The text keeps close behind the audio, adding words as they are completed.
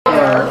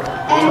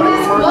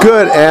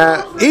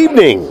Good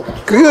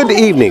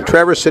evening,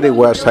 Traverse City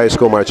West High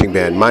School Marching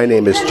Band. My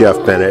name is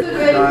Jeff Bennett,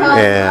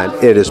 and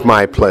it is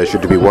my pleasure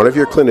to be one of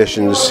your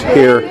clinicians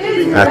here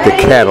at the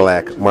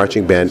Cadillac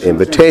Marching Band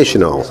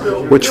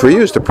Invitational, which for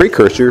you is the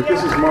precursor to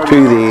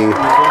the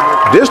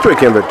District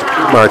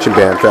Marching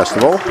Band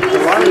Festival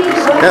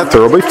at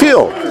Thurlby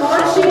Field.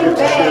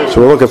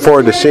 So we're looking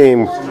forward to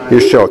seeing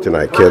your show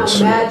tonight,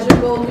 kids.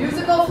 Magical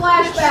musical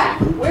flashback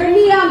where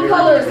neon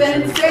colors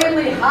and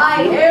insanely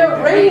high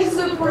hair reign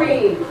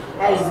supreme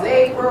as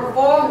they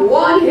perform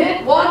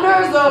one-hit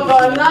wonders of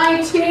the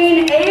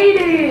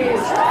 1980s.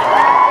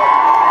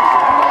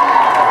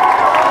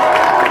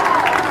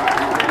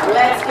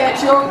 Let's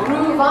get your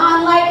groove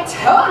on like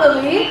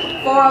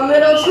totally for a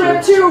little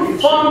trip to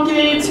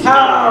Funky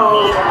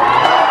Town.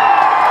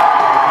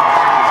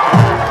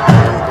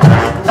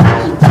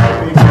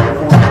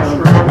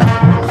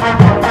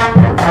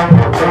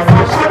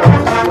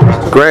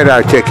 Great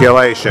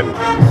articulation.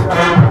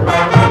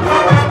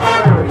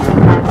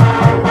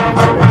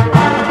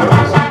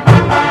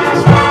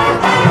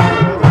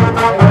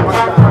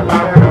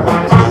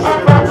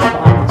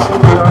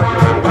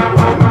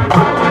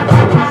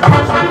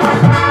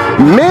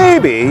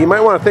 Maybe you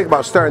might want to think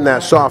about starting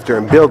that softer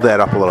and build that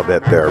up a little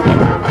bit there.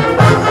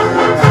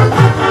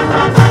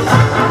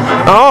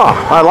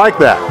 Oh, I like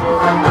that.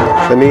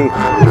 Let me.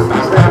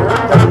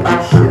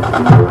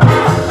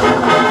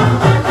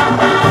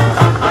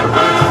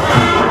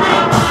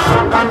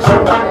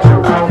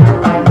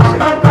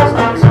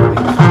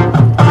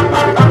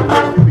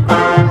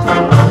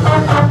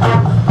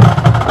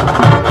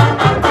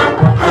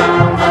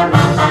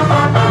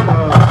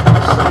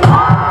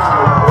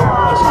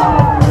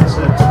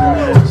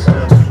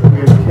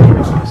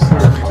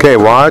 Okay,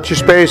 watch your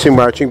spacing,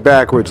 marching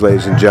backwards,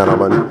 ladies and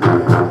gentlemen.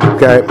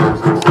 Okay,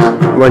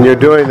 when you're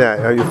doing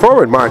that, your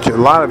forward march, a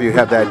lot of you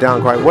have that down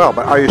quite well,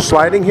 but are you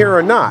sliding here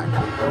or not?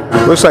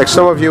 Looks like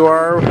some of you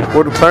are.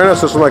 What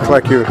clarinets doesn't look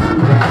like you.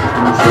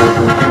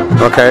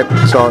 Okay,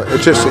 so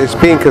it's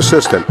being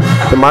consistent.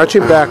 The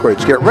marching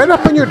backwards, get right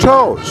up on your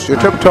toes, your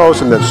tip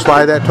toes, and then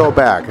slide that toe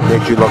back. It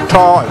makes you look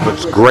tall, it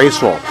looks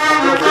graceful.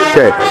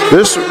 Okay,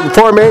 this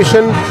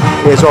formation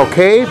is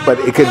okay, but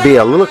it could be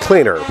a little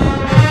cleaner.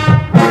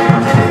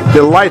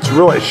 The lights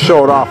really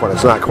show it off when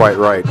it's not quite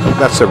right.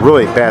 That's a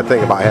really bad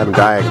thing about having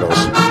diagonals.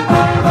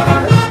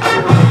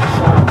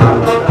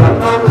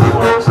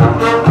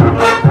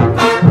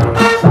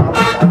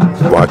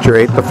 Watch your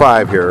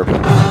 8-5 here.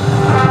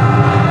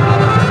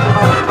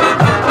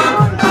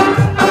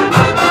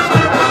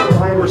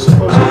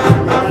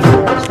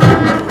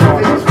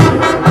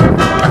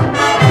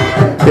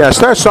 Yeah,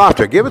 start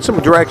softer. Give it some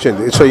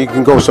direction so you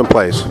can go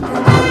someplace.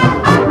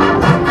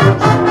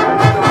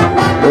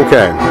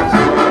 Okay.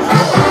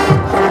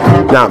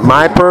 Now,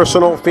 my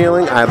personal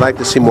feeling, I'd like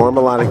to see more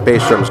melodic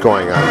bass drums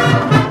going on.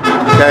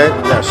 Okay,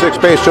 got 6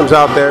 bass drums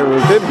out there.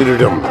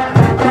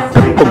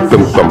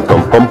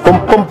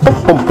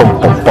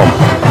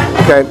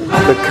 Okay,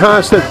 the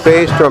constant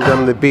bass drum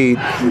on the beat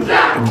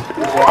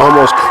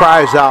almost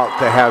cries out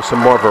to have some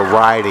more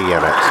variety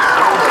in it.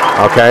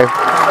 Okay,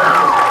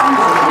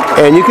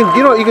 and you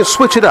can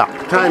switch it up.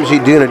 Times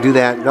you do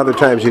that, and other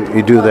times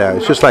you do that.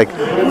 It's just like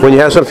when you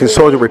have something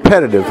so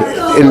repetitive,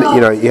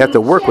 and you have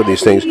to work with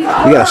these things. You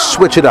got to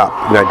switch it up,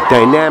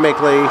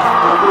 dynamically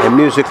and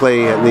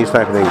musically, and these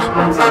type of things.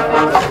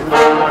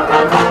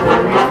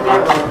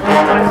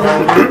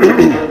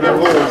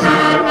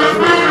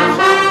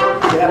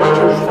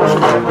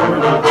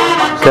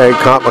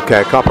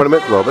 Okay,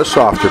 accompaniment a little bit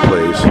softer,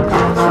 please.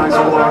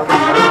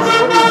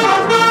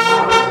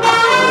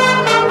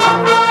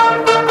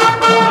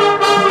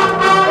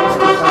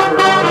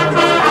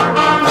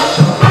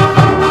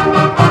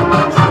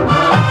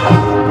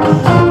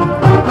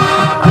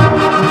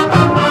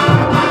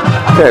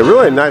 Okay,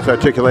 really nice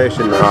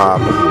articulation,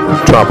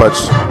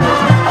 trumpets.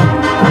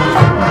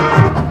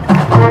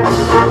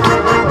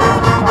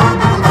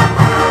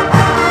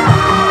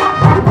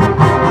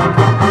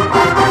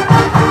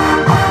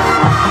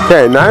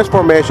 Okay, nice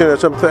formation.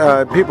 There's some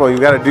people, you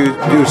got to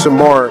do some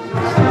more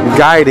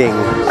guiding.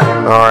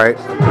 All right,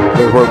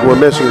 we're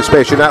missing the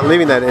space. You're not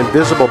leaving that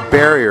invisible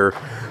barrier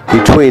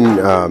between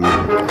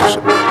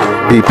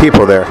the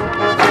people there.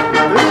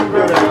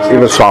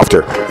 Even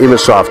softer, even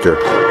softer.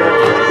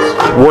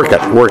 Work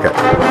it, work it.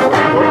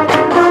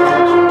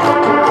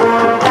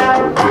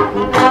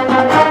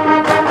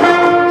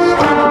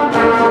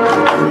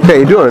 Okay,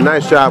 you're doing a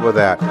nice job with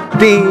that.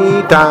 Dee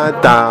da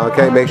da.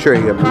 Okay, make sure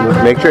you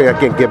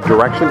can give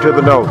direction to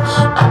the notes.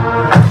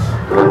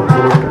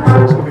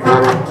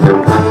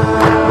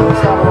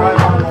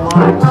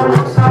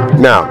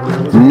 Now,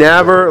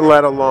 never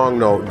let a long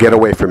note get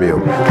away from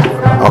you.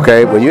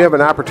 Okay, when you have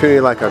an opportunity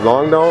like a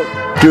long note,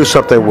 do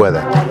something with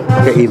it.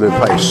 Okay, even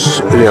play,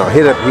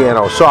 hit a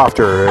piano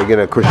softer, get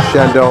a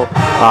crescendo,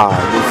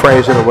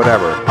 phrase it or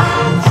whatever.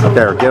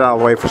 There, get out of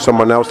the way for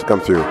someone else to come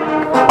through.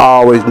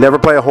 Always, never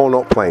play a whole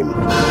note plain.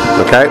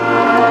 Okay,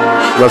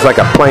 it looks like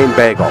a plain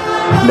bagel.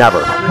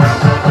 Never.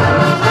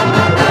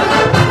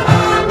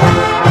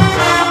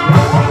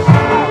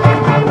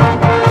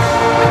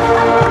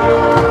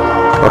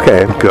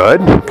 Okay,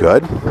 good,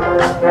 good.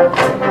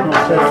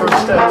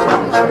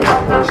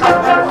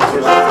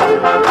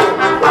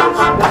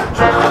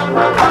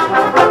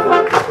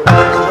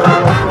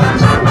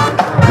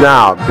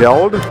 Now,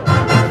 build.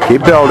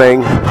 Keep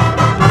building.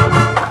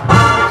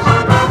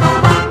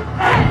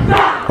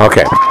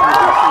 Okay.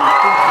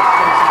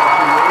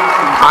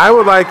 I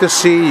would like to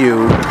see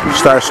you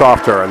start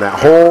softer on that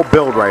whole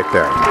build right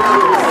there.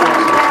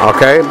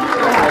 Okay?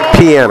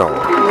 Piano.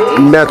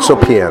 Mezzo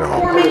piano.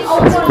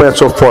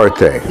 Mezzo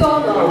forte.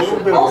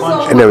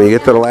 And then when you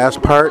get to the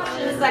last part,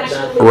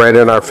 right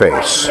in our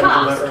face.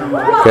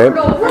 Okay?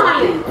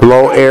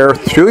 Blow air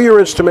through your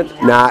instrument,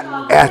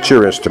 not at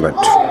your instrument.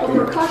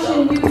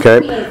 Okay?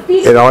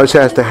 It always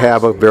has to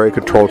have a very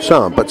controlled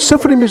sound. But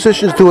symphony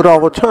musicians do it all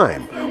the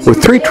time.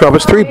 With 3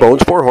 trumpets, 3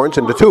 bones, 4 horns,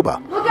 and a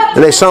tuba.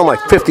 And they sound like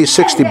 50,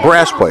 60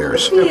 brass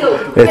players.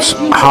 It's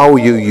how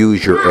you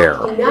use your air.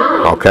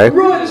 Okay?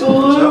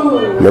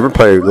 Never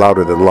play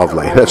louder than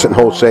lovely. That's an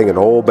old saying an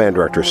old band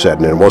director said,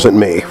 and it wasn't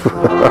me.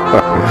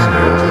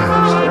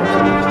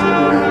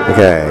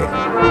 Okay.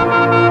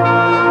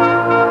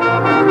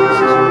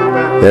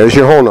 There's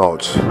your whole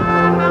notes.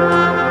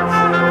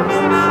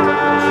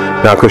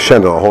 Now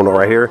crescendo, a whole note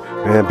right here.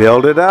 And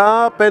build it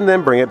up and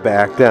then bring it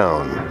back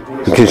down.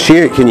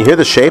 Can you hear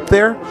the shape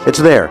there? It's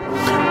there.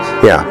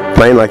 Yeah,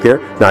 playing like there.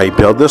 Now you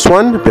build this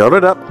one, build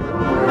it up.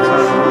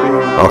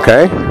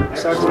 Okay.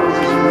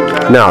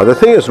 Now the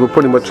thing is, we're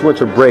putting much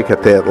a break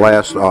at that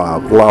last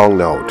long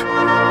note.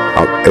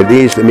 It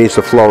needs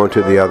to flow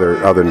into the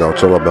other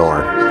notes a little bit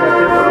more.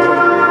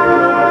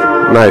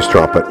 Nice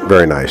trumpet,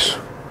 very nice.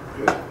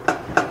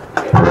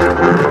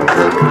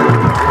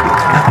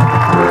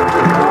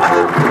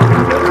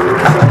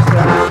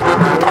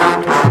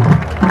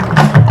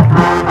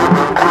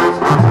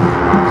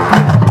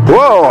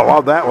 Whoa, I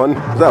love that one.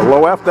 Is that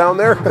low F down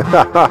there?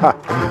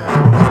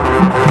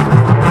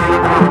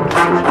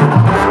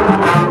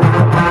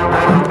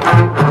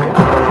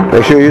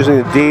 Make sure you're using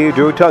the D,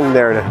 do a tongue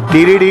there.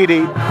 D, D, D,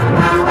 D.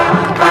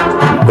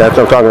 That's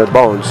what I'm talking about,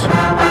 bones.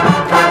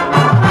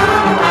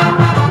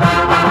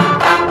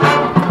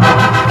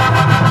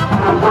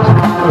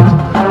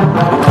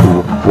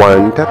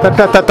 One, ta, ta,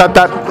 ta, ta, ta,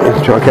 ta.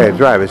 Okay,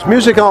 drive. It's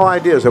musical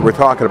ideas that we're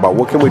talking about.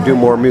 What can we do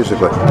more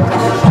musically?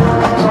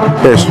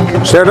 Yes,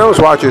 Sernos,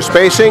 watch your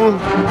spacing.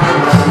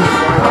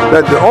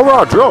 The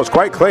overall drill is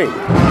quite clean.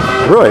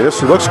 Really,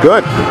 this looks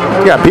good.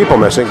 You got people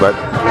missing, but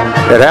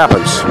it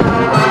happens.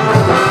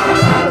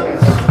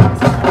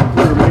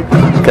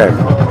 Okay.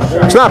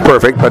 It's not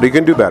perfect, but you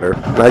can do better.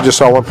 I just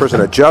saw one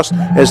person adjust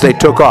as they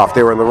took off.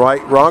 They were in the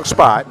wrong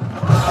spot,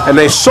 and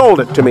they sold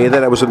it to me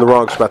that it was in the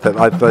wrong spot,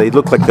 that they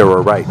looked like they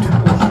were right.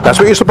 That's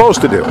what you're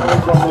supposed to do.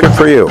 Good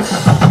for you.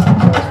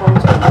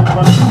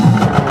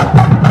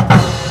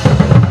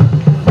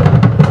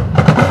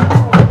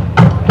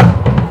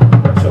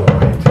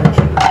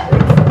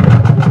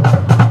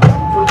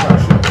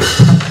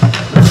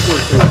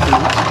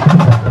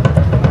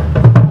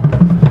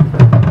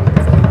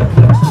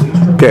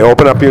 Okay,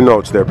 open up your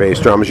notes there, bass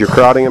drummers. You're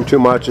crowding them too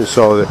much, and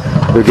so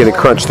they're getting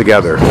crunched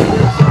together.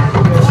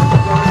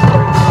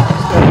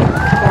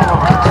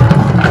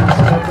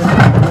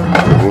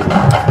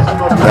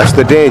 That's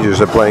the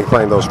dangers of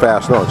playing those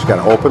fast notes. You got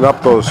to open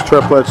up those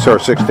triplets or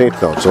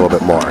 16th notes a little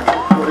bit more.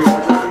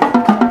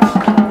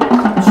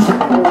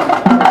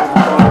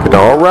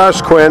 Don't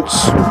rush,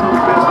 Quince.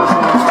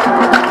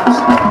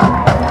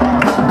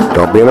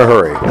 Don't be in a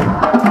hurry.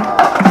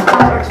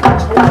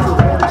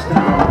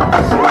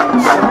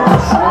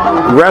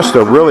 The rest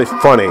are really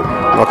funny,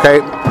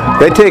 okay?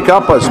 They take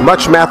up as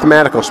much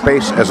mathematical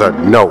space as a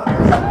note.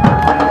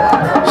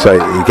 So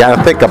you got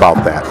to think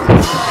about that.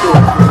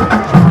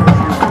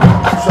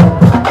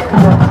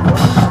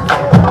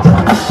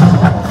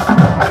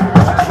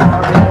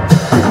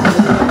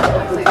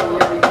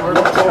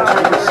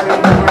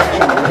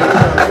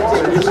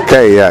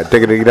 Okay, yeah,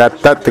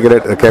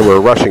 okay, we're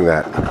rushing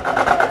that.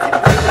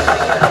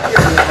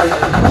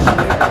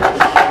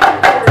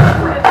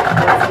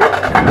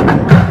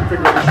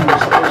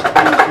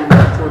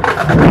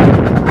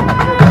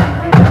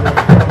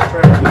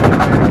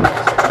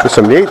 There's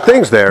some neat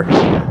things there,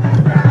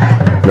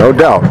 no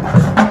doubt.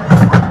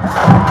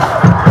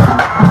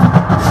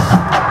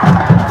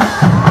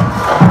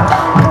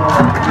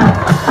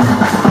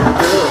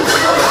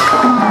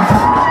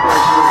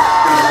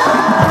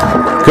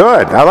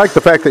 Good. I like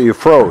the fact that you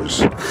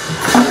froze.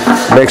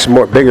 Makes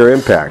a bigger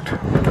impact.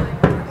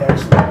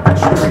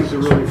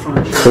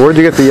 So where'd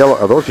you get the yellow?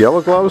 Are those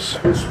yellow gloves?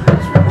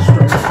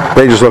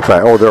 They just look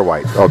like, oh, they're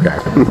white. Okay.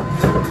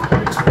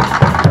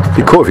 It'd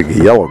be cool if you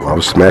get yellow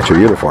gloves to match your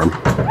uniform.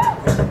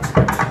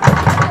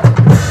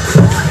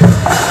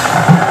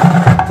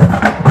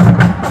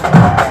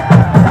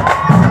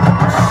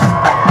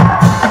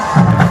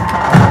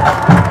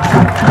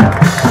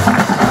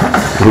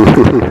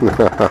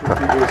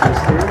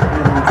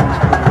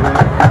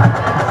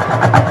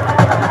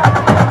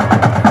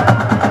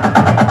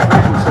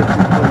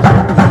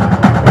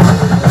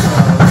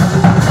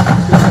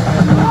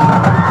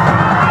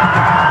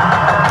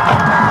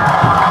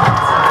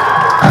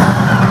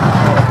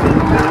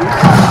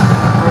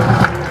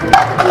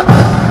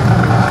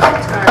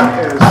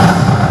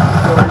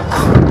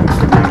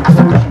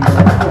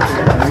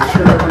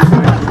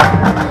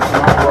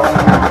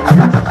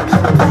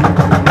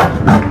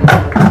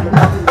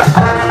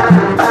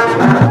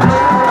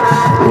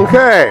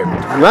 Okay,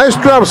 nice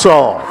drum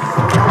solo.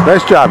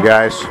 Nice job,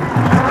 guys.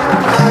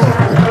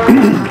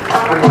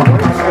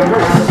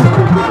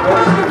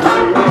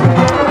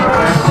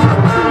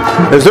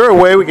 Is there a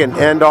way we can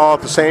end all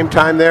at the same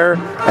time there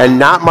and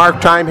not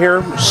mark time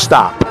here?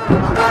 Stop.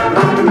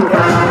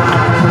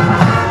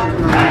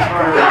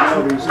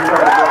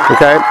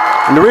 Okay?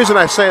 And the reason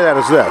I say that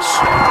is this.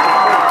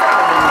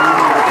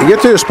 You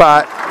get to your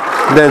spot,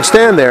 then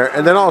stand there,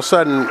 and then all of a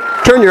sudden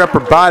turn your upper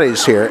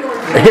bodies here.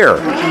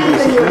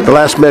 The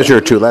last measure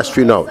or two, last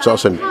few notes. All of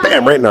a sudden,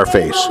 bam, right in our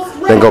face.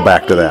 Then go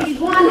back to that.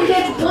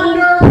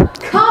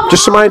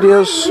 Just some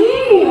ideas.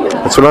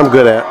 That's what I'm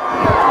good at.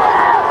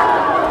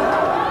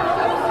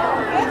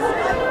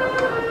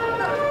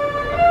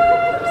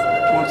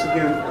 Once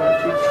again,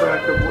 keep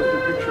track of what the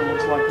picture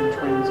looks like in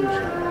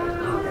transition.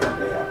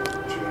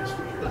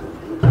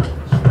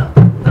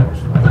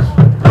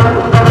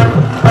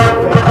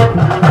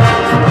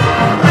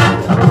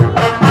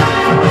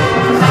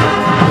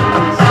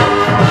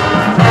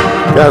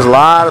 There's a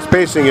lot of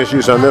spacing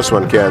issues on this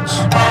one, kids.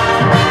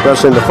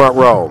 Especially in the front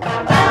row.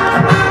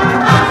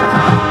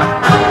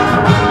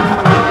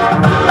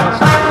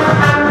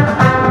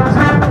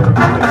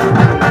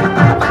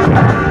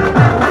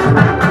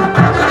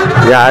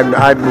 Yeah,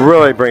 I'd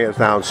really bring it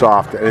down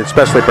soft, and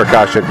especially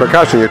percussion.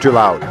 Percussion, you're too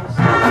loud.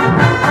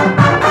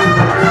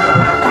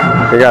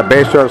 You got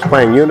bass drums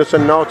playing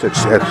unison notes.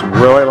 It's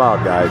really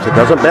loud, guys. It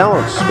doesn't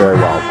balance very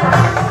well.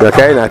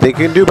 Okay, and I think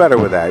you can do better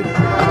with that.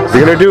 If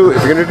you're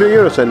gonna do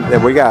unison,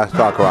 then we gotta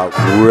talk about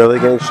really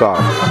getting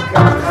soft.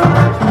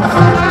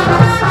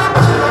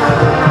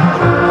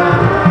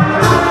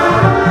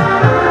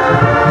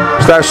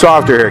 Start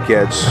softer here,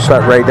 kids.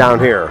 Start right down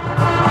here.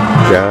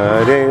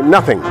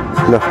 Nothing.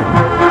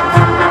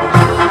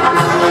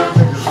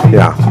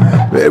 Yeah.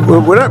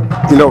 We're not,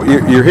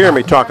 you're hearing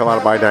me talk a lot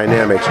about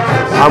dynamics.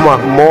 I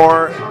want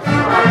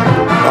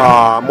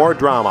more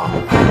drama.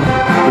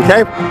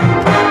 Okay?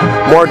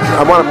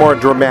 I want it more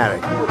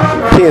dramatic.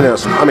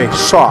 Pianist,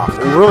 soft,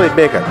 and really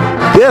make it.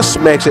 This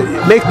make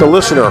the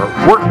listener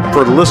work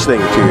for listening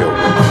to you.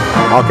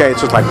 Okay,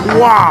 it's just like,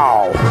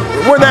 wow,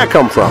 where'd that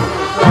come from?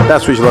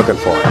 That's what you're looking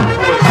for.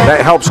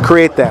 That helps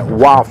create that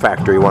wow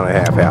factor you want to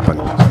have happen.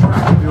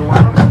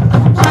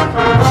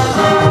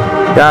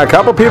 Got a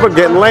couple people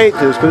getting late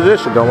to this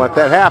position. Don't let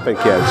that happen,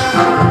 kids.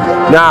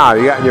 Now,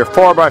 you got your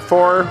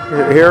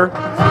 4x4 here.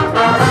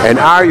 And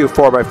are you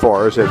 4x4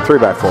 or is it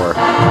 3x4?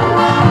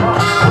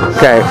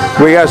 Okay,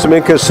 we got some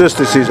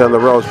inconsistencies on the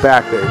rows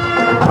back there.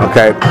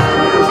 Okay.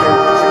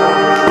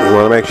 You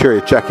want to make sure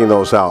you're checking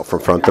those out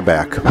from front to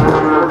back.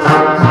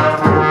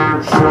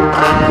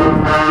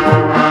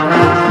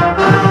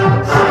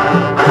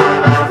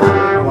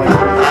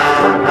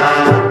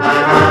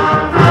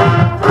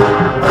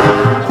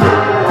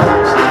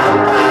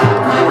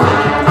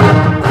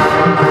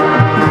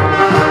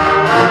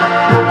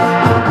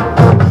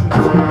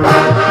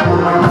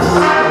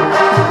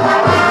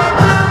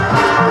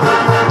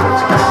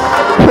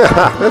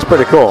 That's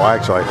pretty cool,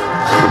 actually.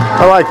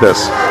 I like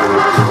this.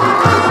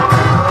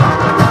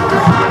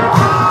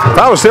 If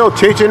I was still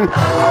teaching,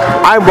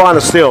 I want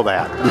to steal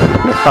that.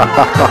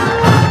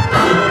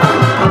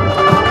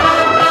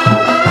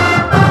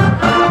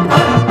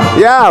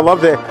 Yeah, I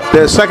love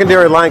the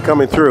secondary line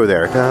coming through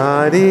there. Okay,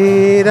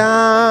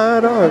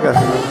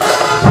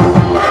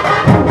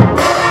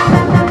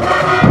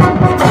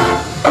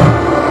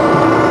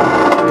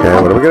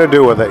 what are we going to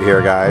do with it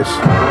here, guys?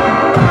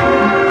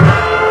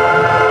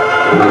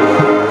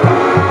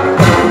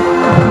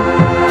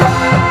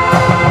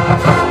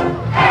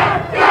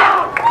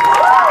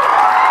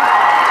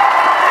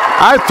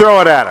 I throw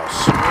it at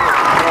us.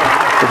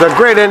 It's a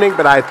great ending,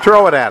 but I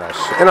throw it at us,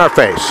 in our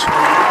face.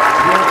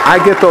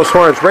 I get those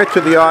horns right to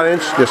the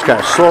audience, just kind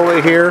of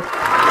slowly here,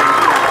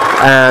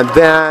 and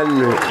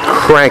then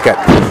crank it,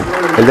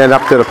 and then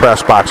up to the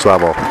press box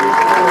level.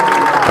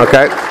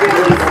 Okay?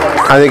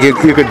 I think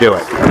you could do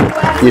it.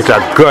 It's a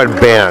good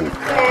band.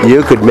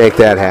 You could make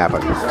that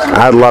happen.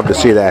 I'd love to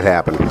see that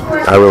happen.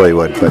 I really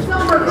would, but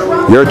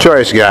your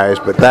choice, guys,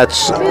 but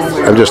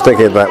I'm just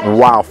thinking of that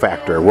wow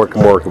factor. What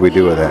more can we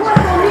do with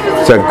that?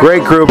 It's a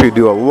great group. You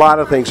do a lot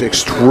of things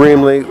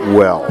extremely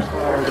well.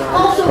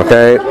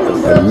 Okay?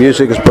 The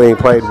music is being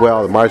played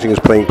well. The marching is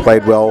being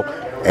played well.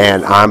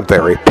 And I'm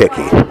very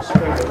picky.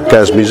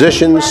 Because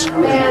musicians,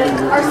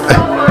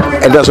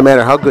 it doesn't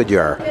matter how good you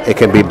are. It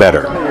can be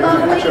better.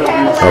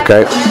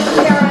 Okay?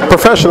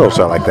 Professionals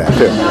are like that,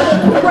 too.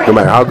 No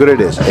matter how good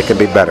it is, it can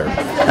be better.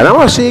 And I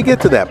want to see you get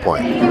to that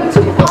point.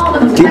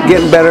 Keep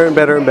getting better and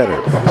better and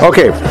better.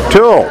 Okay,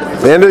 till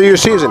the end of your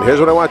season, here's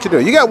what I want you to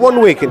do. You got 1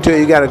 week until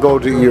you got to go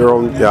to your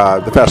own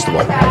the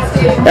festival.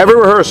 Every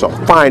rehearsal,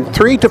 find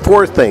 3 to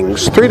 5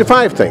 things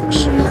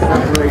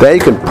that you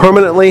can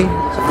permanently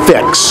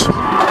fix.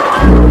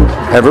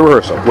 Every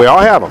rehearsal. We all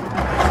have them.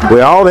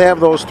 We all have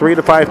those 3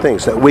 to 5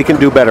 things that we can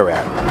do better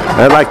at.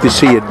 I'd like to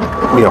see you,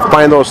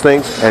 find those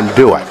things and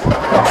do it.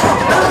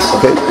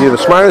 Okay? You're the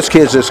smartest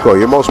kids at school.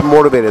 You're most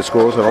motivated at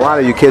schools, and a lot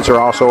of you kids are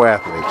also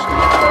athletes.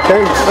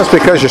 Okay? That's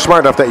because you're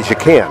smart enough that you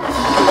can.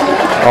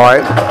 All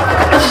right?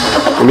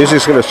 The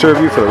music's going to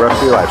serve you for the rest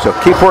of your life. So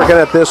keep working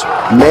at this.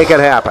 Make it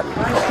happen.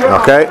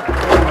 Okay?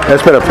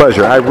 It's been a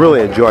pleasure. I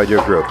really enjoyed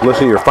your group.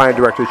 Listen to your fine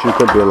directors. You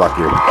couldn't be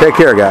luckier. Take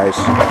care,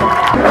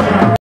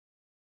 guys.